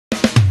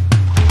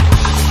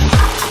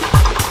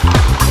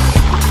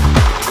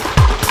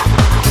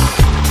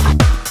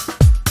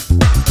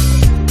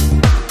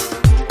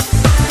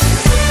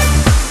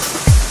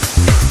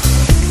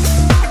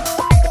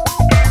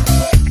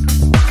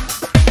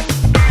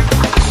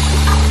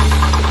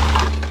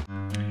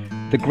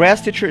The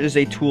grass ditcher is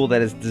a tool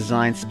that is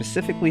designed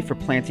specifically for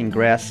planting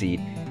grass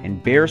seed in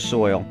bare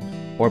soil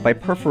or by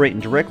perforating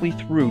directly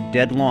through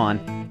dead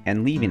lawn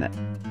and leaving it.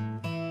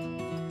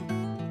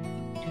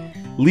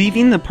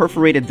 Leaving the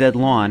perforated dead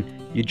lawn,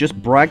 you just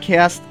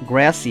broadcast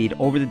grass seed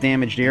over the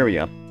damaged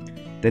area.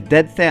 The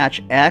dead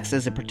thatch acts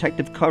as a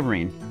protective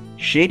covering,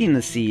 shading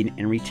the seed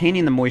and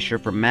retaining the moisture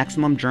for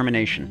maximum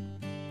germination.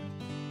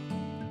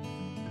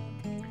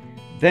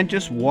 Then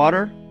just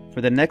water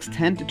for the next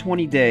 10 to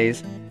 20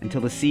 days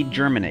until the seed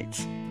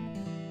germinates.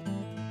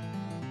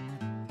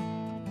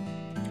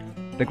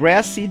 The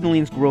grass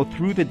seedlings grow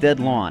through the dead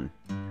lawn.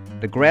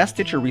 The grass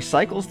ditcher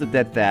recycles the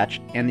dead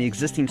thatch and the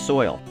existing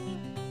soil,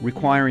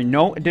 requiring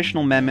no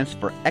additional amendments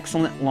for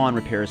excellent lawn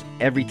repairs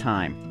every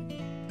time.